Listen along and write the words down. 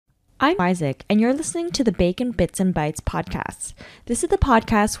I'm Swy-zick, and you're listening to the Bacon Bits and Bytes podcast. This is the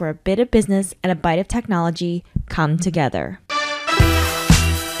podcast where a bit of business and a bite of technology come together.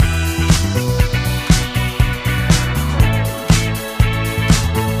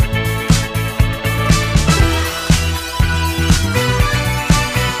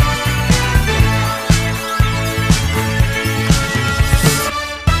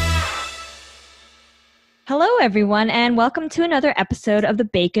 Hello, everyone, and welcome to another episode of the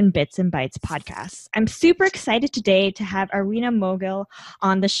Bacon Bits and Bytes podcast. I'm super excited today to have Arwina Mogul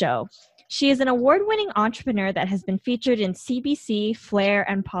on the show. She is an award-winning entrepreneur that has been featured in CBC, Flare,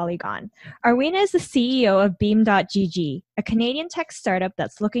 and Polygon. Arwina is the CEO of Beam.gg, a Canadian tech startup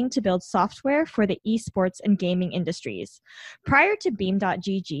that's looking to build software for the esports and gaming industries. Prior to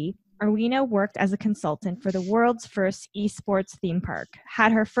Beam.gg, Arwina worked as a consultant for the world's first esports theme park,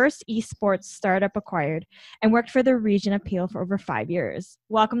 had her first esports startup acquired, and worked for the region Appeal for over 5 years.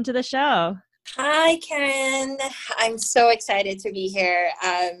 Welcome to the show. Hi, Karen. I'm so excited to be here.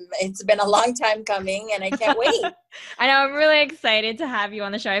 It's been a long time coming, and I can't wait. I know, I'm really excited to have you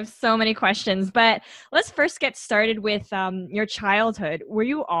on the show. I have so many questions, but let's first get started with your childhood. Were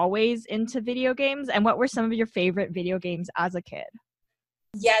you always into video games, and what were some of your favorite video games as a kid?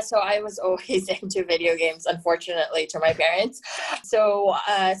 Yeah, so I was always into video games, unfortunately, to my parents. So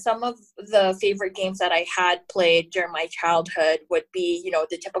some of the favorite games that I had played during my childhood would be,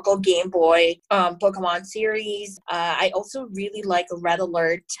 the typical Game Boy Pokemon series. I also really like Red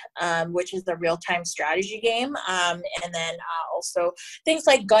Alert, which is the real-time strategy game. And then also things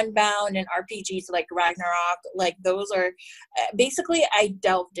like Gunbound and RPGs like Ragnarok. Like those are basically I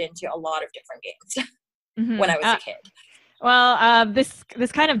delved into a lot of different games when I was a kid. Well,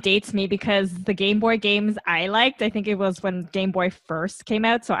 this kind of dates me because the Game Boy games I liked, I think it was when Game Boy first came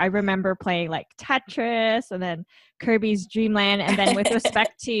out. So I remember playing like Tetris and then Kirby's Dream Land. And then with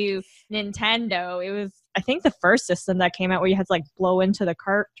respect to Nintendo, it was, I think, the first system that came out where you had to like blow into the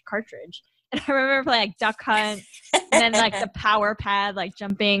cartridge. And I remember playing like Duck Hunt and then like the Power Pad, like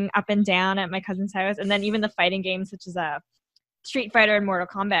jumping up and down at my cousin's house. And then even the fighting games, which is Street Fighter and Mortal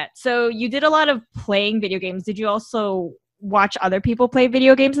Kombat. So you did a lot of playing video games. Did you also watch other people play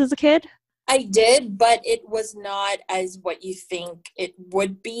video games as a kid? I did, but it was not as what you think it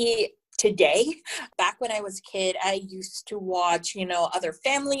would be today. Back when I was a kid, I used to watch, other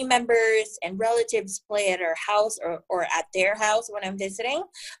family members and relatives play at our house or at their house when I'm visiting.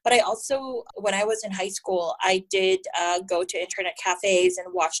 But I also, when I was in high school, I did go to internet cafes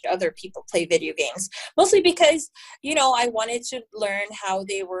and watched other people play video games, mostly because, I wanted to learn how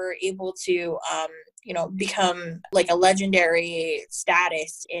they were able to, become like a legendary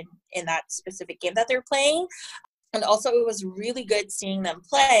status in that specific game that they're playing. And also it was really good seeing them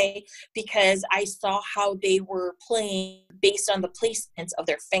play because I saw how they were playing based on the placements of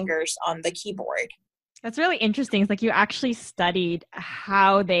their fingers on the keyboard. That's really interesting. It's like you actually studied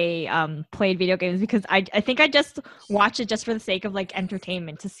how they played video games because I think I just watched it just for the sake of like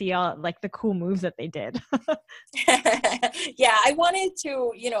entertainment to see all like the cool moves that they did. Yeah, I wanted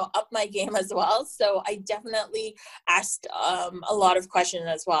to, up my game as well. So I definitely asked a lot of questions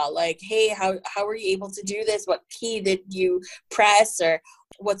as well. Like, hey, how were you able to do this? What key did you press? Or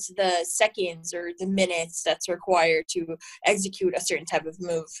what's the seconds or the minutes that's required to execute a certain type of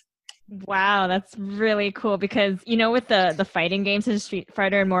move? Wow, that's really cool because, with the fighting games in Street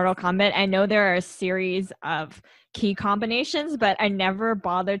Fighter and Mortal Kombat, I know there are a series of key combinations, but I never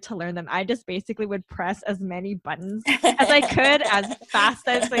bothered to learn them. I just basically would press as many buttons as I could, as fast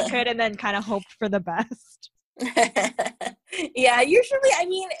as I could, and then kind of hoped for the best. Yeah, usually,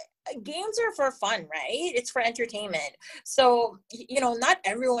 games are for fun, right? It's for entertainment. So, not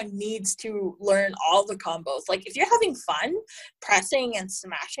everyone needs to learn all the combos. Like, if you're having fun pressing and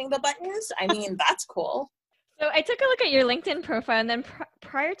smashing the buttons, that's cool. So I took a look at your LinkedIn profile, and then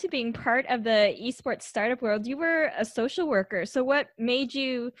prior to being part of the esports startup world, you were a social worker. So what made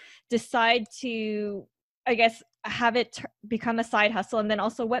you decide to, I guess, have it become a side hustle? And then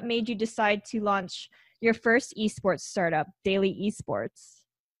also what made you decide to launch your first esports startup, Daily Esports?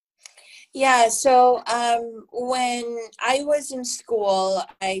 Yeah, so when I was in school,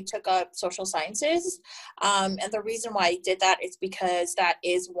 I took up social sciences. And the reason why I did that is because that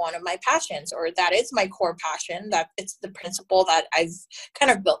is one of my passions, or that is my core passion, that it's the principle that I've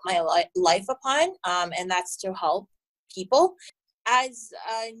kind of built my life upon, and that's to help people. as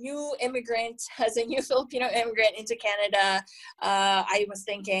a new immigrant, as a new Filipino immigrant into Canada, I was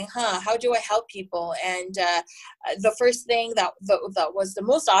thinking, how do I help people? And the first thing that was the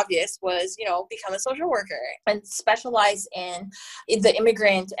most obvious was, become a social worker and specialize in the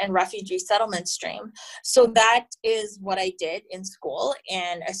immigrant and refugee settlement stream. So that is what I did in school.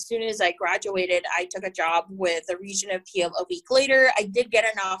 And as soon as I graduated, I took a job with the region of Peel. A week later, I did get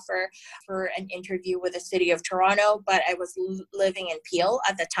an offer for an interview with the city of Toronto, but I was living in Peel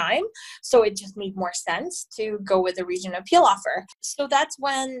at the time. So it just made more sense to go with the region of Peel offer. So that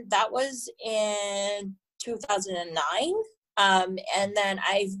was in 2009. And then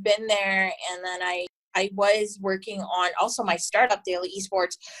I've been there, and then I was working on also my startup, Daily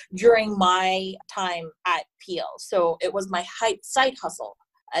Esports, during my time at Peel. So it was my side hustle,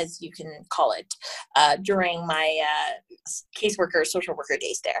 as you can call it, during my caseworker, social worker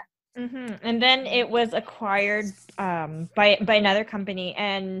days there. Mm-hmm. And then it was acquired by another company.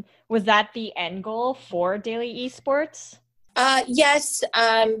 And was that the end goal for Daily Esports? Yes,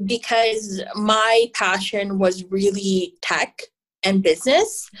 because my passion was really tech and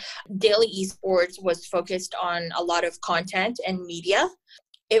business. Daily Esports was focused on a lot of content and media.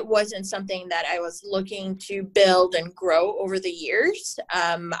 It wasn't something that I was looking to build and grow over the years.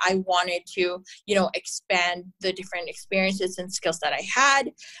 I wanted to, expand the different experiences and skills that I had.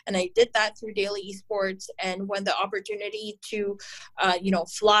 And I did that through Daily Esports. And when the opportunity to,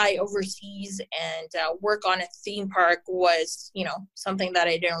 fly overseas and work on a theme park was, something that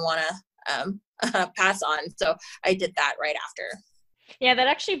I didn't want to pass on. So I did that right after. Yeah, that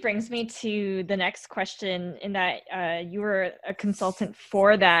actually brings me to the next question, in that you were a consultant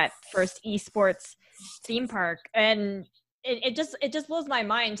for that first esports theme park. And it just blows my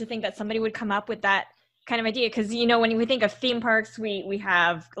mind to think that somebody would come up with that kind of idea. Because, when we think of theme parks, we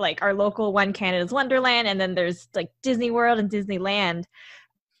have like our local one, Canada's Wonderland, and then there's like Disney World and Disneyland.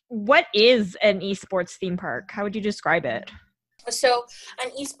 What is an esports theme park? How would you describe it? So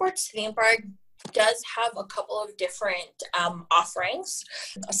an esports theme park does have a couple of different offerings.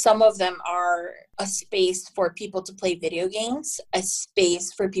 Some of them are a space for people to play video games, a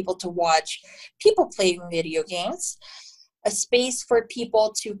space for people to watch people playing video games, a space for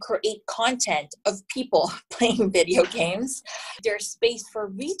people to create content of people playing video games. There's space for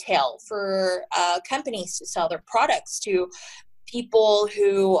retail, for companies to sell their products to people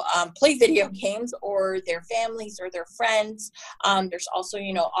who play video games, or their families or their friends. There's also,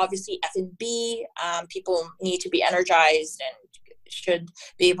 obviously F&B. People need to be energized and should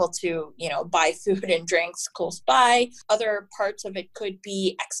be able to, buy food and drinks close by. Other parts of it could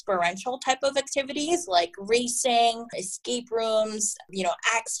be experiential type of activities like racing, escape rooms,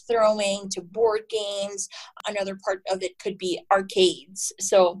 axe throwing, to board games. Another part of it could be arcades.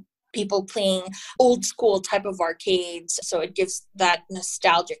 So people playing old school type of arcades. So it gives that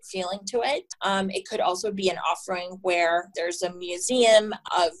nostalgic feeling to it. It could also be an offering where there's a museum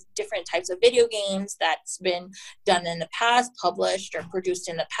of different types of video games that's been done in the past, published or produced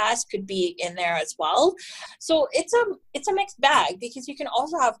in the past, could be in there as well. So it's a mixed bag, because you can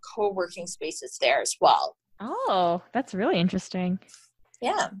also have co-working spaces there as well. Oh, that's really interesting.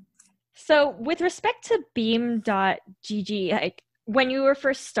 Yeah. So with respect to beam.gg, when you were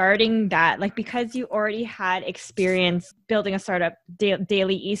first starting that, because you already had experience building a startup,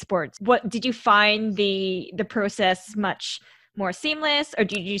 Daily Esports, what did you find the process much more seamless, or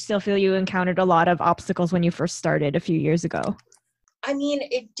did you still feel you encountered a lot of obstacles when you first started a few years ago? I mean,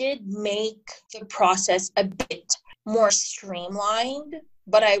 it did make the process a bit more streamlined,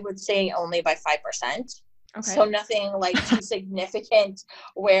 but I would say only by 5%. Okay. So nothing too significant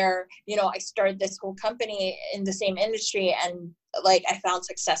where, I started this whole company in the same industry and I found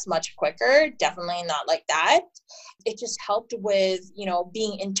success much quicker. Definitely not like that. It just helped with,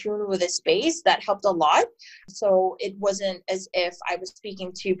 being in tune with a space. That helped a lot. So it wasn't as if I was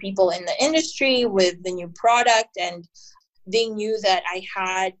speaking to people in the industry with the new product and they knew that I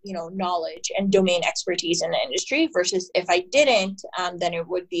had, knowledge and domain expertise in the industry, versus if I didn't, then it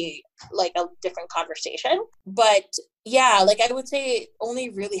would be a different conversation. But yeah, I would say it only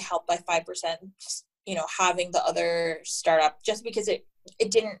really helped by 5%, having the other startup, just because it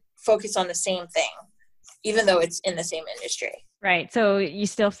didn't focus on the same thing, even though it's in the same industry. Right. So you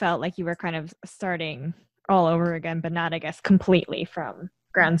still felt like you were kind of starting all over again, but not, I guess, completely from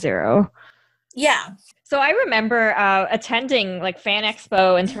ground zero. Yeah. So I remember attending Fan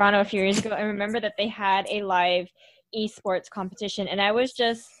Expo in Toronto a few years ago. I remember that they had a live esports competition, and I was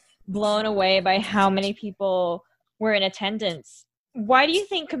just blown away by how many people were in attendance. Why do you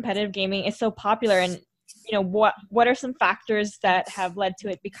think competitive gaming is so popular, and what are some factors that have led to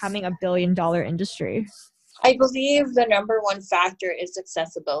it becoming a $1 billion industry? I believe the number one factor is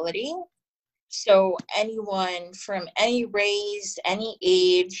accessibility. So anyone from any race, any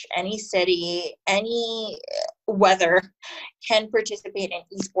age, any city, any weather can participate in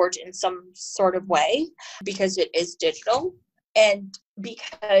esports in some sort of way because it is digital and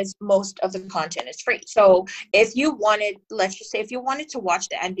because most of the content is free. So if you wanted, let's just say if you wanted to watch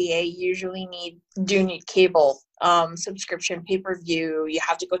the NBA, you usually need cable subscription, pay-per-view. You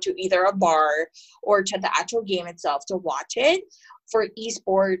have to go to either a bar or to the actual game itself to watch it. For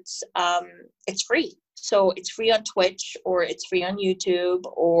esports, it's free. So it's free on Twitch, or it's free on YouTube,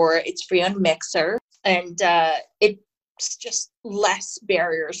 or it's free on Mixer. And it's just less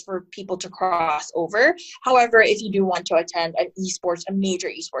barriers for people to cross over. However, if you do want to attend a major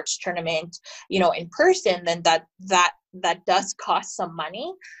esports tournament, in person, then that does cost some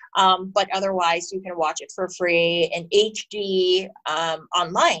money. But otherwise, you can watch it for free in HD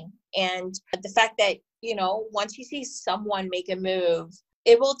online. And the fact that, once you see someone make a move,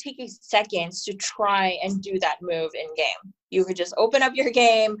 it will take you seconds to try and do that move in game. You could just open up your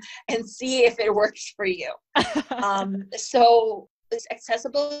game and see if it works for you. So this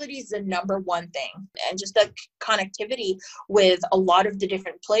accessibility is the number one thing, and just the connectivity with a lot of the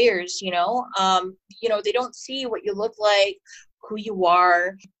different players. They don't see what you look like, who you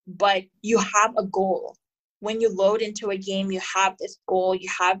are, but you have a goal. When you load into a game, you have this goal, you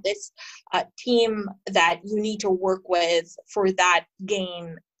have this team that you need to work with for that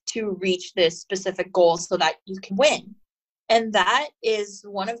game to reach this specific goal so that you can win. And that is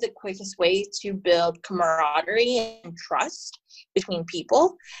one of the quickest ways to build camaraderie and trust between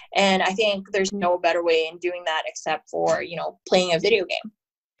people. And I think there's no better way in doing that except for, playing a video game.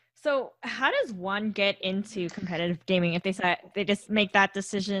 So how does one get into competitive gaming if they just make that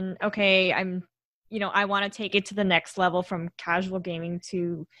decision, okay, I want to take it to the next level from casual gaming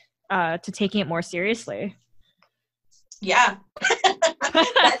to taking it more seriously? Yeah,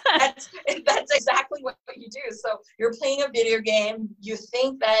 that's exactly what you do. So you're playing a video game. You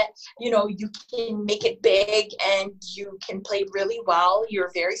think that, you can make it big and you can play really well.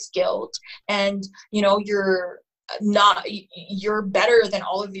 You're very skilled and, you're better than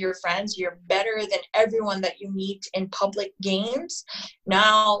all of your friends. You're better than everyone that you meet in public games.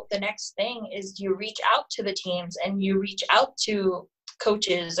 Now, the next thing is you reach out to the teams and you reach out to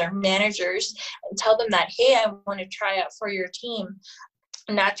coaches or managers and tell them that, hey, I want to try out for your team.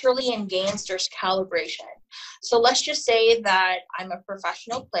 Naturally, in games, there's calibration. So let's just say that I'm a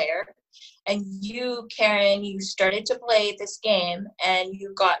professional player and you, Karen, you started to play this game and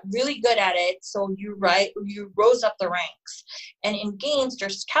you got really good at it. So you rose up the ranks. And in games,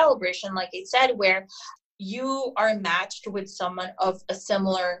 there's calibration, like I said, where you are matched with someone of a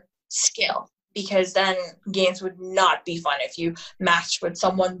similar skill. Because then games would not be fun if you matched with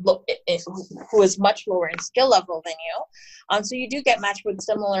someone who is much lower in skill level than you. So you do get matched with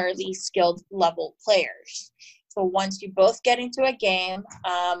similarly skilled level players. So once you both get into a game,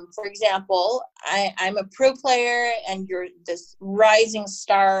 for example, I'm a pro player and you're this rising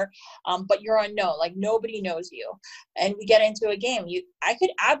star, but you're unknown, like nobody knows you. And we get into a game. I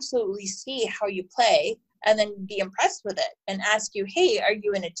could absolutely see how you play and then be impressed with it and ask you, hey, are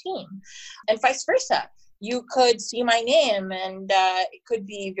you in a team? And vice versa. You could see my name and it could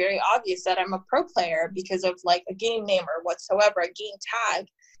be very obvious that I'm a pro player because of like a game name or whatsoever, a game tag.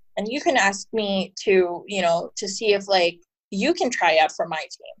 And you can ask me to see if like you can try out for my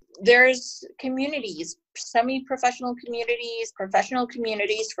team. There's communities, semi-professional communities, professional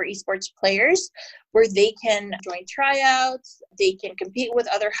communities for esports players where they can join tryouts, they can compete with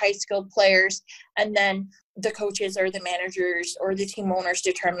other high-skilled players, and then the coaches or the managers or the team owners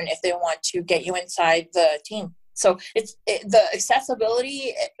determine if they want to get you inside the team. So the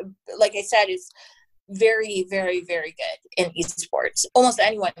accessibility, like I said, is very, very, very good in esports. Almost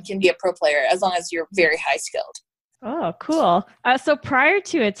anyone can be a pro player as long as you're very high skilled. Oh, cool. So prior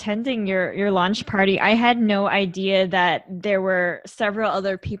to attending your launch party, I had no idea that there were several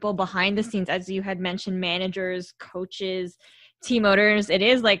other people behind the scenes, as you had mentioned, managers, coaches, team owners. It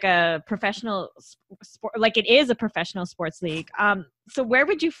is like a professional sport, like it is a professional sports league. So where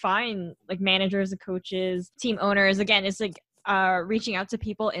would you find like managers, coaches, team owners? Again, it's like reaching out to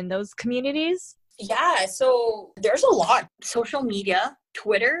people in those communities. Yeah, so there's a lot. Social media,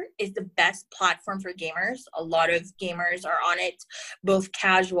 Twitter is the best platform for gamers. A lot of gamers are on it, both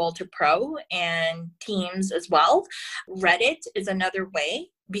casual to pro and teams as well. Reddit is another way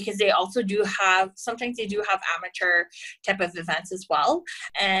because they also sometimes they do have amateur type of events as well.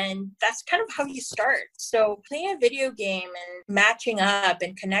 And that's kind of how you start. So playing a video game and matching up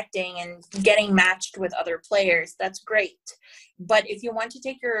and connecting and getting matched with other players, that's great. But if you want to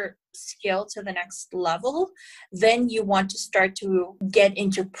take your skill to the next level, then you want to start to get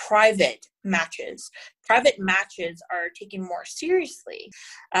into private matches. Private matches are taken more seriously.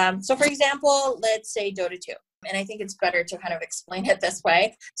 So for example, let's say Dota 2. And I think it's better to kind of explain it this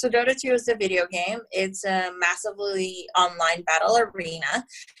way. So Dota 2 is a video game. It's a massively online battle arena.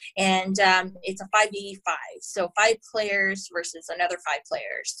 And it's a 5v5. So 5 players versus another 5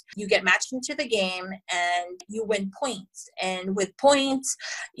 players. You get matched into the game and you win points. And with points,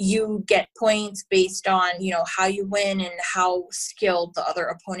 you get points based on, how you win and how skilled the other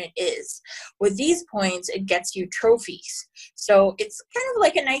opponent is. With these points, it gets you trophies. So it's kind of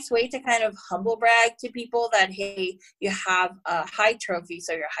like a nice way to kind of humble brag to people that, hey, you have a high trophy,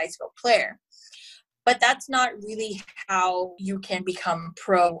 so you're a high skilled player. But that's not really how you can become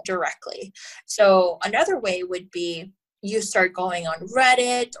pro directly. So another way would be you start going on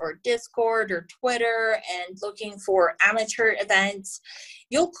Reddit or Discord or Twitter and looking for amateur events.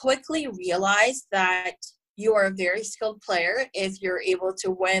 You'll quickly realize that you are a very skilled player if you're able to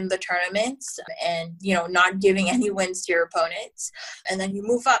win the tournaments and, not giving any wins to your opponents. And then you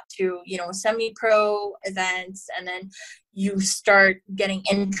move up to, semi-pro events, and then you start getting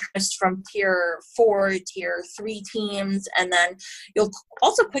interest from tier 4, tier 3 teams. And then you'll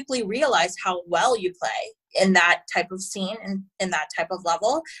also quickly realize how well you play in that type of scene and in that type of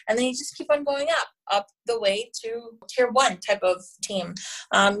level. And then you just keep on going up the way to tier 1 type of team.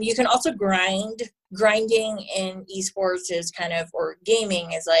 You can also grinding in esports is kind of, or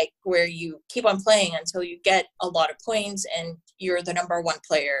gaming is like where you keep on playing until you get a lot of points and you're the number 1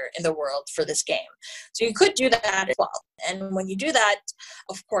 player in the world for this game. So you could do that as well. And when you do that,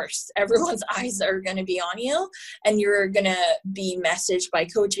 of course, everyone's eyes are going to be on you, and you're going to be messaged by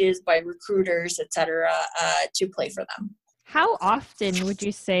coaches, by recruiters, etc., to play for them. How often would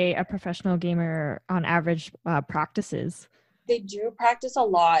you say a professional gamer on average practices? They do practice a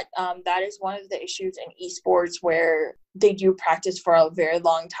lot. That is one of the issues in esports, where they do practice for a very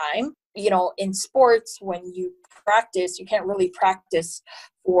long time. In sports, when you practice, you can't really practice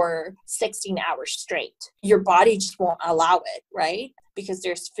for 16 hours straight. Your body just won't allow it, right? Because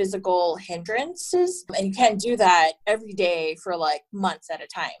there's physical hindrances, and you can't do that every day for like months at a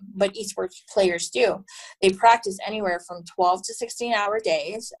time. But esports players do. They practice anywhere from 12 to 16-hour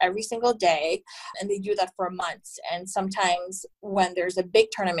days every single day, and they do that for months. And sometimes when there's a big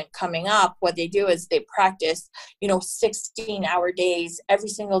tournament coming up, what they do is they practice, 16-hour days every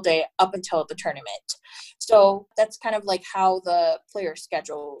single day up until the tournament. So that's kind of like how the player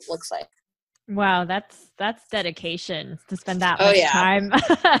schedule looks like. Wow, that's dedication to spend that much time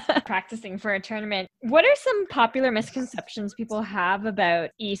practicing for a tournament. What are some popular misconceptions people have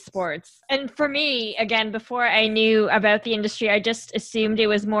about esports? And for me, again, before I knew about the industry, I just assumed it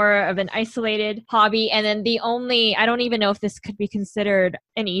was more of an isolated hobby. And then I don't even know if this could be considered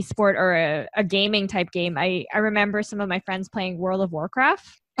an esport or a gaming type game. I remember some of my friends playing World of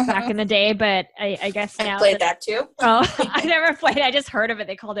Warcraft back in the day, but I guess now I played that too. Oh, I never played. I just heard of it.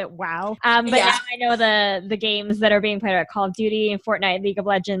 They called it WoW. But now I know the games that are being played are Call of Duty and Fortnite, League of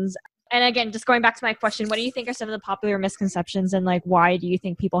Legends. And again, just going back to my question, what do you think are some of the popular misconceptions, and like why do you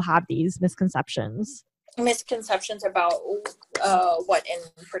think people have these misconceptions? Misconceptions about what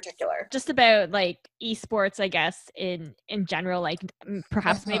in particular? Just about like esports, I guess, in general, like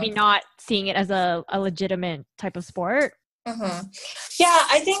perhaps maybe not seeing it as a legitimate type of sport. Mm-hmm. Yeah,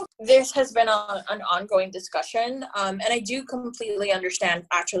 I think this has been an ongoing discussion, and I do completely understand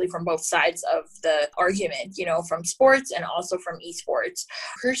actually from both sides of the argument, from sports and also from esports.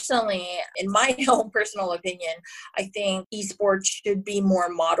 Personally, in my own personal opinion, I think esports should be more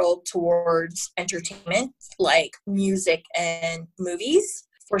modeled towards entertainment, like music and movies.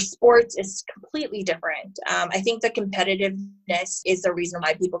 For sports, it's completely different. I think the competitiveness is the reason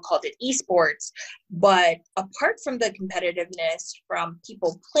why people called it esports. But apart from the competitiveness, from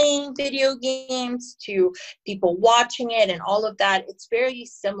people playing video games to people watching it and all of that, it's very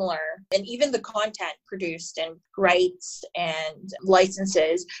similar. And even the content produced and rights and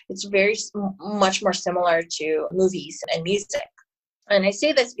licenses, it's very much more similar to movies and music. And I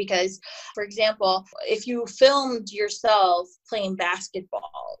say this because, for example, if you filmed yourself playing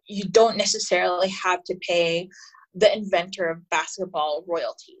basketball, you don't necessarily have to pay the inventor of basketball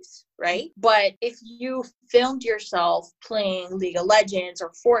royalties, right? But if you filmed yourself playing League of Legends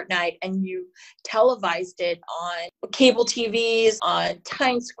or Fortnite and you televised it on cable TVs, on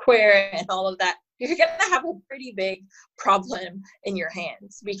Times Square and all of that, you're going to have a pretty big problem in your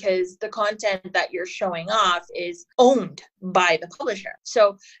hands, because the content that you're showing off is owned by the publisher.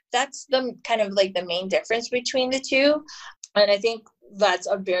 So that's the kind of like the main difference between the two. And I think that's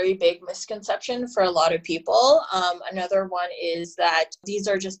a very big misconception for a lot of people. Another one is that these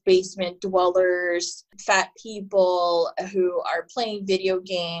are just basement dwellers, fat people who are playing video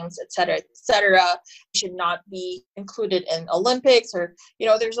games, et cetera, should not be included in Olympics, or,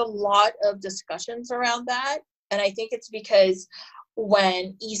 there's a lot of discussions around that. And I think it's because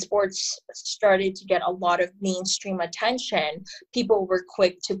when esports started to get a lot of mainstream attention, people were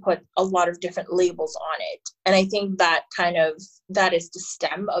quick to put a lot of different labels on it. And I think that is the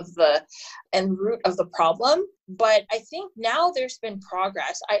stem of the and root of the problem. But I think now there's been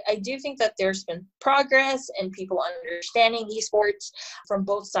progress. I do think that there's been progress in people understanding esports from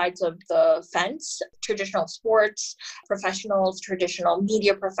both sides of the fence. Traditional sports professionals, traditional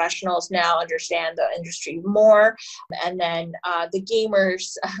media professionals now understand the industry more. And then the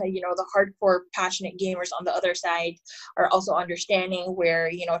gamers, the hardcore passionate gamers on the other side are also understanding where,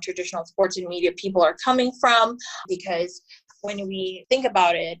 traditional sports and media people are coming from. Because when we think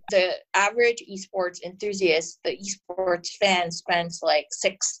about it, the average esports enthusiast, the esports fan spends like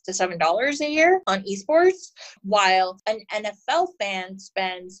 $6 to $7 a year on esports, while an NFL fan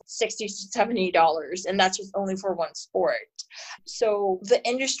spends $60 to $70, and that's just only for one sport. So the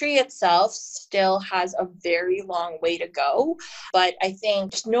industry itself still has a very long way to go. But I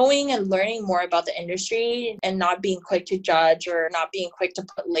think just knowing and learning more about the industry and not being quick to judge or not being quick to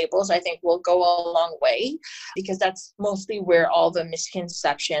put labels, I think will go a long way, because that's mostly where all the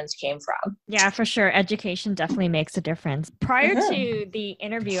misconceptions came from. Yeah, for sure. Education definitely makes a difference. Prior to the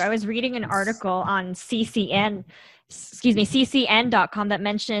interview, I was reading an article on ccn.com that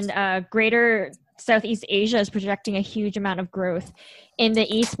mentioned Greater Southeast Asia is projecting a huge amount of growth in the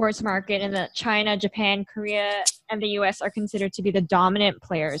esports market, and that China, Japan, Korea, and the US are considered to be the dominant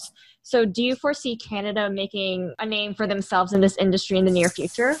players. So do you foresee Canada making a name for themselves in this industry in the near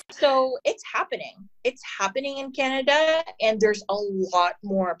future? So it's happening. It's happening in Canada, and there's a lot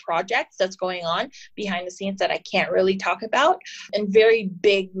more projects that's going on behind the scenes that I can't really talk about, and very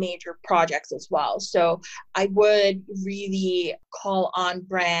big major projects as well. So I would really call on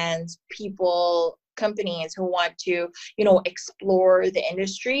brands, people, companies who want to, explore the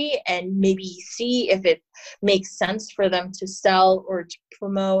industry and maybe see if it makes sense for them to sell or to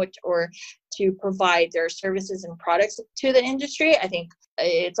promote or to provide their services and products to the industry. I think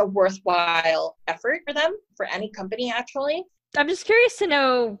it's a worthwhile effort for them, for any company actually. I'm just curious to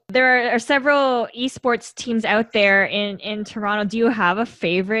know, there are several esports teams out there in Toronto. Do you have a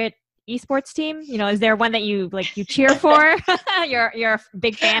favorite esports team? Is there one that you cheer for? you're a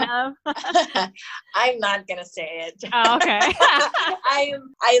big fan of? I'm not gonna say it. Oh, okay.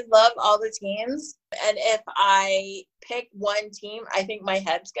 I love all the teams, and if I pick one team, I think my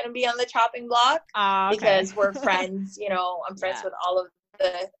head's gonna be on the chopping block. Oh, okay. Because we're friends. I'm friends with all of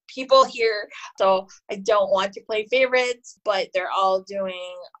the people here, so I don't want to play favorites, but they're all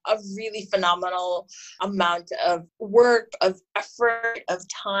doing a really phenomenal amount of work, of effort, of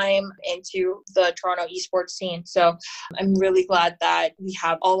time into the Toronto esports scene. So I'm really glad that we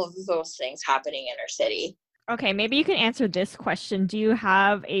have all of those things happening in our city. Okay, maybe you can answer this question. Do you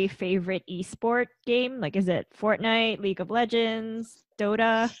have a favorite esport game? Is it Fortnite, League of Legends,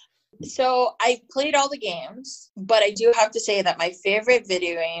 Dota? So I've played all the games, but I do have to say that my favorite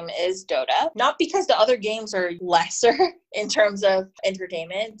video game is Dota. Not because the other games are lesser in terms of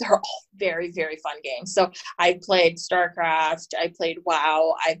entertainment. They're all very, very fun games. So I played StarCraft, I played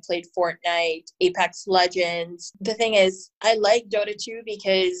WoW, I played Fortnite, Apex Legends. The thing is, I like Dota 2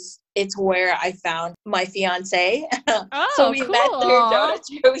 because it's where I found my fiance. Oh, so we cool. met through Dota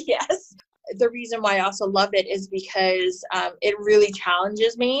 2, yes. The reason why I also love it is because it really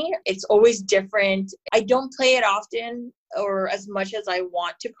challenges me. It's always different. I don't play it often or as much as I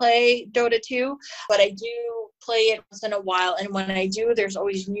want to play Dota 2, but I do play it once in a while. And when I do, there's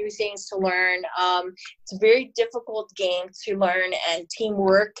always new things to learn. It's a very difficult game to learn, and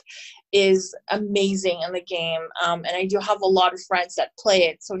teamwork is amazing in the game. And I do have a lot of friends that play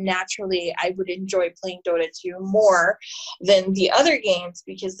it. So naturally, I would enjoy playing Dota 2 more than the other games,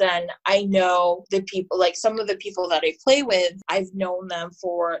 because then I know the people, like some of the people that I play with, I've known them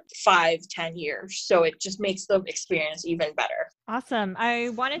for 5-10 years. So it just makes the experience even better. Awesome. I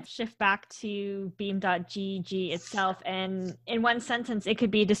wanted to shift back to Beam.gg itself. And in one sentence, it could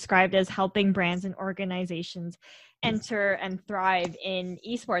be described as helping brands and organizations enter and thrive in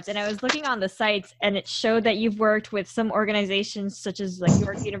esports. And I was looking on the sites, and it showed that you've worked with some organizations such as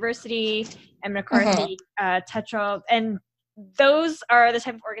York University and McCarthy, Tetra, and those are the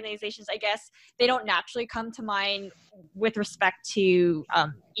type of organizations, I guess, they don't naturally come to mind with respect to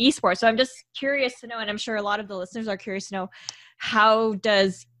esports. So I'm just curious to know, and I'm sure a lot of the listeners are curious to know, how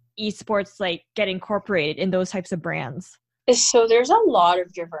does esports like get incorporated in those types of brands? So there's a lot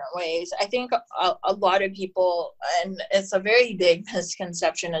of different ways. I think a lot of people, and it's a very big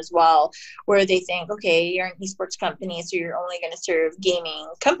misconception as well, where they think, okay, you're an esports company, so you're only going to serve gaming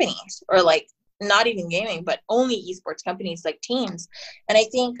companies, or like not even gaming, but only esports companies like teams. And I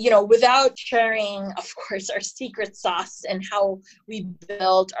think, without sharing, of course, our secret sauce and how we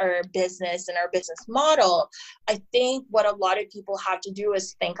built our business and our business model, I think what a lot of people have to do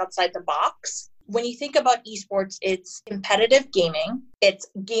is think outside the box. When you think about esports, it's competitive gaming, it's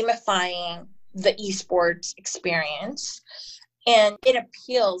gamifying the esports experience, and it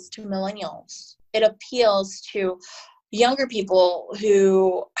appeals to millennials. It appeals to younger people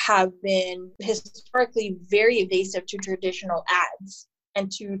who have been historically very evasive to traditional ads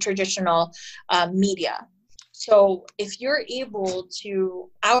and to traditional media. So if you're able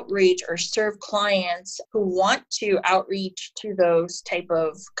to outreach or serve clients who want to outreach to those type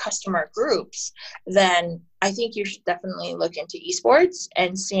of customer groups, then I think you should definitely look into esports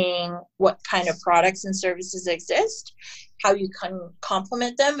and seeing what kind of products and services exist, how you can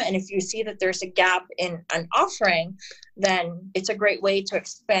complement them. And if you see that there's a gap in an offering, then it's a great way to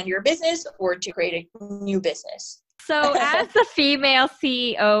expand your business or to create a new business. So as a female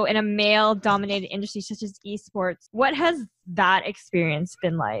CEO in a male-dominated industry such as esports, what has that experience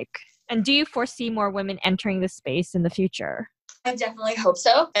been like? And do you foresee more women entering the space in the future? I definitely hope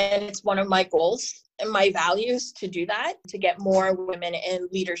so. And it's one of my goals and my values to do that, to get more women in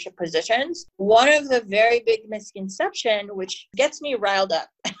leadership positions. One of the very big misconceptions, which gets me riled up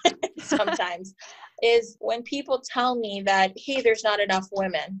sometimes, is when people tell me that, hey, there's not enough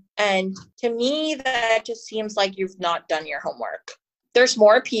women. And to me, that just seems like you've not done your homework. There's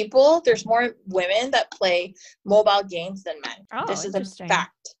more women that play mobile games than men. Oh, this is a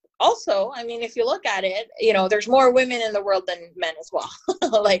fact. Also, I mean, if you look at it, there's more women in the world than men as well,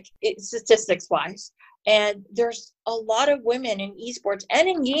 like statistics wise. And there's a lot of women in esports and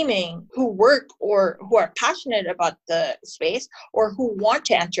in gaming who work or who are passionate about the space or who want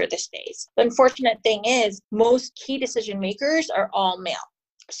to enter the space. The unfortunate thing is most key decision makers are all male.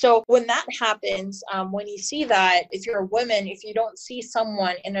 So when that happens, when you see that, if you're a woman, if you don't see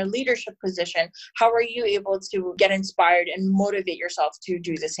someone in a leadership position, how are you able to get inspired and motivate yourself to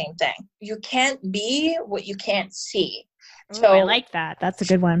do the same thing? You can't be what you can't see. So I like that. That's a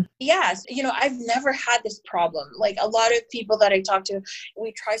good one. Yes. I've never had this problem. Like a lot of people that I talk to,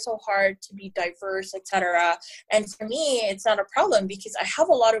 we try so hard to be diverse, etc. And for me, it's not a problem because I have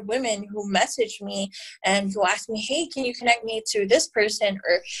a lot of women who message me and who ask me, hey, can you connect me to this person?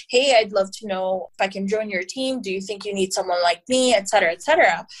 Or, hey, I'd love to know if I can join your team. Do you think you need someone like me, etc.,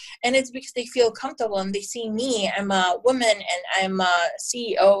 etc. And it's because they feel comfortable and they see me. I'm a woman and I'm a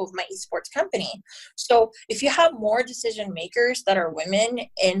CEO of my esports company. So if you have more decision makers that are women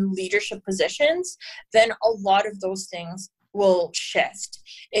in leadership positions, then a lot of those things will shift.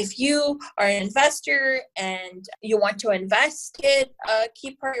 If you are an investor and you want to invest, get a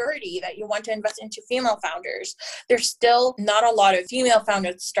key priority that you want to invest into female founders. There's still not a lot of female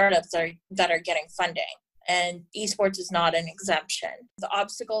founded startups that are getting funding. And esports is not an exemption. The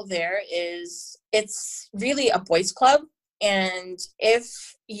obstacle there is it's really a boys' club. And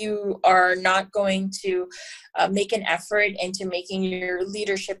if you are not going to make an effort into making your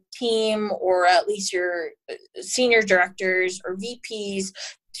leadership team or at least your senior directors or VPs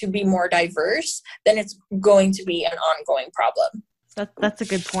to be more diverse, then it's going to be an ongoing problem. That's a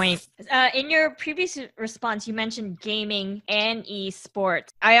good point. In your previous response, you mentioned gaming and esports.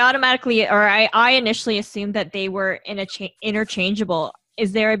 I initially assumed that they were interchangeable.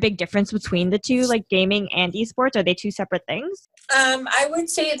 Is there a big difference between the two, like gaming and esports? Are they two separate things? I would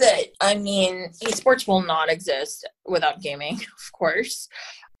say that, esports will not exist without gaming, of course.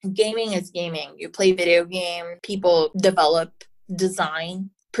 Gaming is gaming. You play video game, people develop,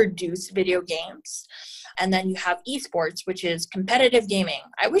 design, produce video games. And then you have esports, which is competitive gaming.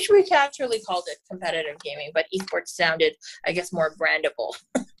 I wish we could actually called it competitive gaming, but esports sounded, I guess, more brandable.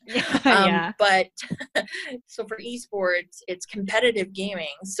 Yeah. But so for esports, it's competitive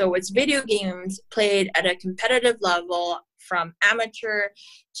gaming. So it's video games played at a competitive level from amateur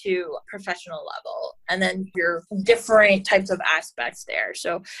to professional level. And then your different types of aspects there.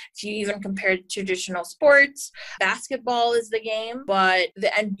 So if you even compare traditional sports, basketball is the game, but the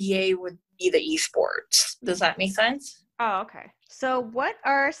NBA would be the esports. Does that make sense? Oh, okay. So what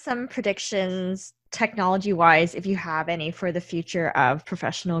are some predictions technology-wise, if you have any, for the future of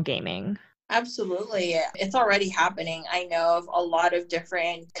professional gaming? Absolutely. It's already happening. I know of a lot of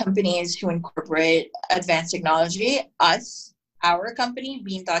different companies who incorporate advanced technology, our company,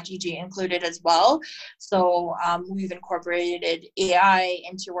 Beam.gg included as well. So we've incorporated AI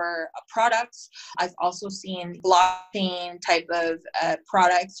into our products. I've also seen blockchain type of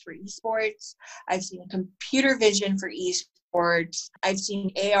products for esports. I've seen computer vision for esports. I've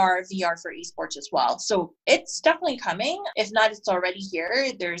seen AR, VR for esports as well. So it's definitely coming. If not, it's already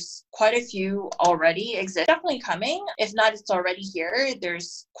here. There's quite a few already exist. Definitely coming. If not, it's already here.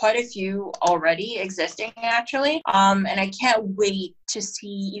 There's quite a few already existing actually. And I can't wait to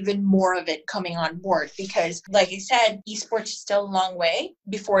see even more of it coming on board because like I said, esports is still a long way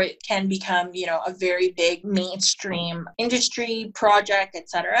before it can become, a very big mainstream industry project,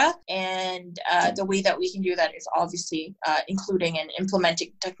 etc. And the way that we can do that is obviously including and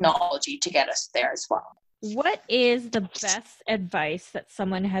implementing technology to get us there as well. What is the best advice that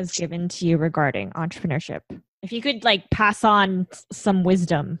someone has given to you regarding entrepreneurship? If you could pass on some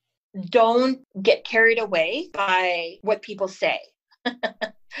wisdom. Don't get carried away by what people say.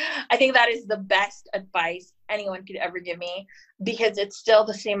 I think that is the best advice anyone could ever give me because it's still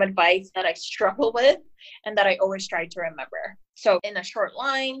the same advice that I struggle with and that I always try to remember. So in a short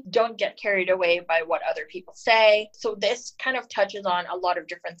line, don't get carried away by what other people say. So this kind of touches on a lot of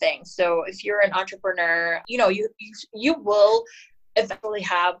different things. So if you're an entrepreneur, you will eventually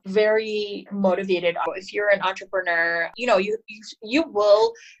have very motivated. If you're an entrepreneur, you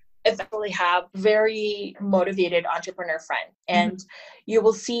will eventually have very motivated entrepreneur friend and you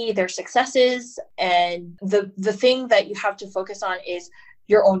will see their successes, and the thing that you have to focus on is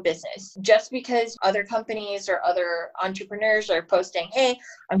your own business. Just because other companies or other entrepreneurs are posting, hey,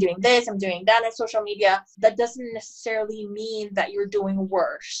 I'm doing this, I'm doing that on social media, that doesn't necessarily mean that you're doing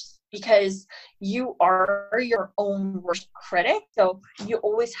worse, because you are your own worst critic. So you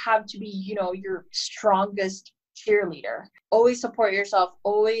always have to be, your strongest cheerleader. Always support yourself.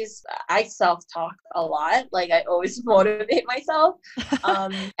 I self-talk a lot. I always motivate myself.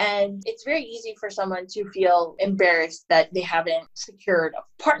 And it's very easy for someone to feel embarrassed that they haven't secured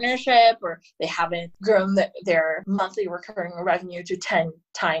a partnership or they haven't grown their monthly recurring revenue to 10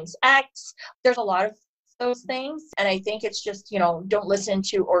 times X. There's a lot of those things. And I think it's just, don't listen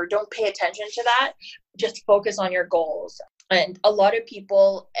to or don't pay attention to that. Just focus on your goals. And a lot of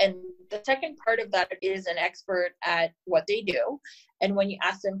people, and the second part of that is an expert at what they do. And when you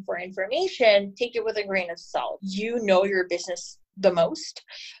ask them for information, take it with a grain of salt. You know your business the most.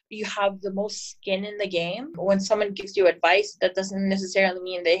 You have the most skin in the game. When someone gives you advice, that doesn't necessarily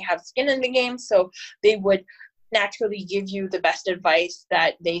mean they have skin in the game. So they would naturally give you the best advice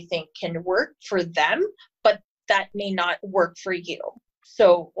that they think can work for them, but that may not work for you.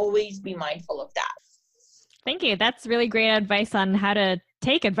 So always be mindful of that. Thank you. That's really great advice on how to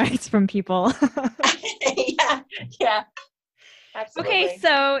take advice from people. Yeah. Absolutely. Okay,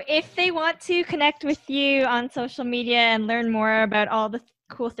 so if they want to connect with you on social media and learn more about all the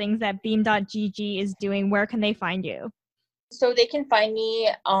cool things that Beam.gg is doing, where can they find you? So they can find me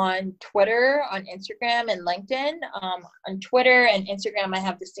on Twitter, on Instagram, and LinkedIn. On Twitter and Instagram, I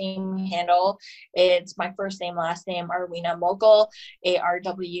have the same handle. It's my first name, last name, Arwina Mogul,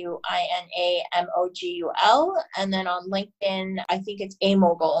 ARWINA MOGUL. And then on LinkedIn, I think it's A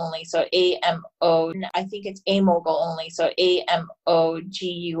Mogul only. So I think it's A Mogul only. So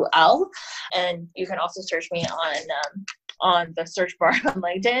AMOGUL. And you can also search me on the search bar on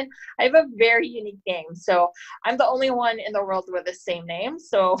LinkedIn. I have a very unique name. So I'm the only one in the world with the same name.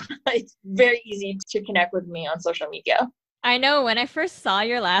 So it's very easy to connect with me on social media. I know when I first saw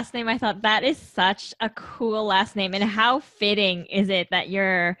your last name, I thought that is such a cool last name. And how fitting is it that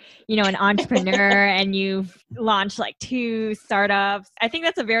you're, an entrepreneur and you've launched 2 startups? I think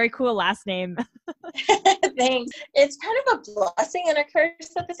that's a very cool last name. Thanks. It's kind of a blessing and a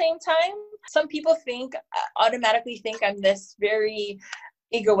curse at the same time. Some people automatically think I'm this very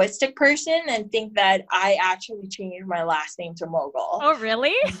egoistic person and think that I actually changed my last name to Mogul. Oh,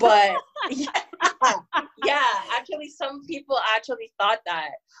 really? But yeah, actually some people actually thought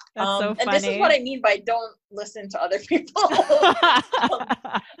that. That's so funny. And this is what I mean by don't listen to other people.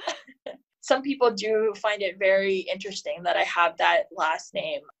 Some people do find it very interesting that I have that last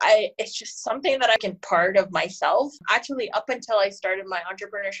name. It's just something that I can part of myself. Actually, up until I started my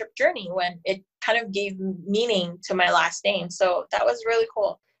entrepreneurship journey, when it kind of gave meaning to my last name. So that was really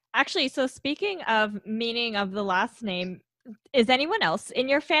cool. Actually, so speaking of meaning of the last name, is anyone else in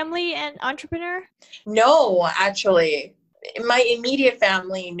your family an entrepreneur? No, actually. in my immediate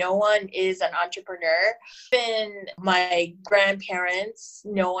family, no one is an entrepreneur. Even my grandparents,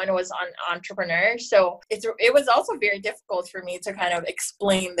 no one was an entrepreneur. So it was also very difficult for me to kind of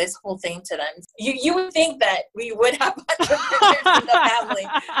explain this whole thing to them. You would think that we would have entrepreneurs in the family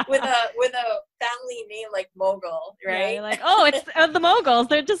with a family name like Mogul, right? Yeah, you're like, oh, it's the Moguls.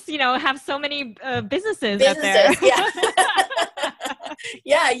 They're just, have so many businesses out there. Yeah.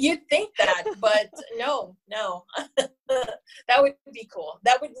 Yeah, you'd think that, but no. That would be cool.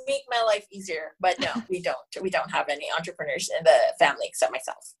 That would make my life easier, but no, we don't have any entrepreneurs in the family except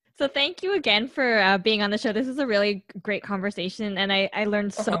myself. So thank you again for being on the show. This is a really great conversation, and I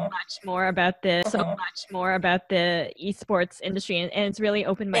learned so much more about the esports industry, and it's really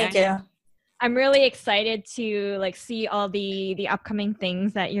opened my eyes. Thank you. I'm really excited to see all the upcoming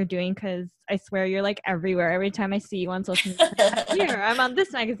things that you're doing, because I swear you're everywhere. Every time I see you on social media, here, I'm on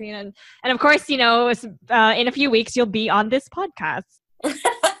this magazine. And of course, in a few weeks, you'll be on this podcast.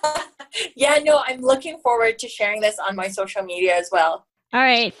 Yeah, no, I'm looking forward to sharing this on my social media as well. All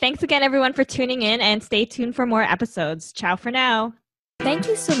right. Thanks again, everyone, for tuning in, and stay tuned for more episodes. Ciao for now. Thank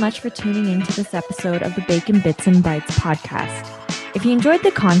you so much for tuning in to this episode of the Bacon Bits and Bytes podcast. If you enjoyed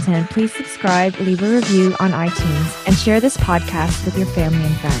the content, please subscribe, leave a review on iTunes, and share this podcast with your family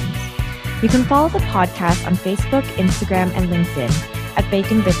and friends. You can follow the podcast on Facebook, Instagram, and LinkedIn at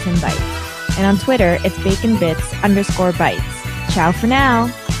Bacon Bits and Bytes. And on Twitter, it's BaconBits_Bytes. Ciao for now.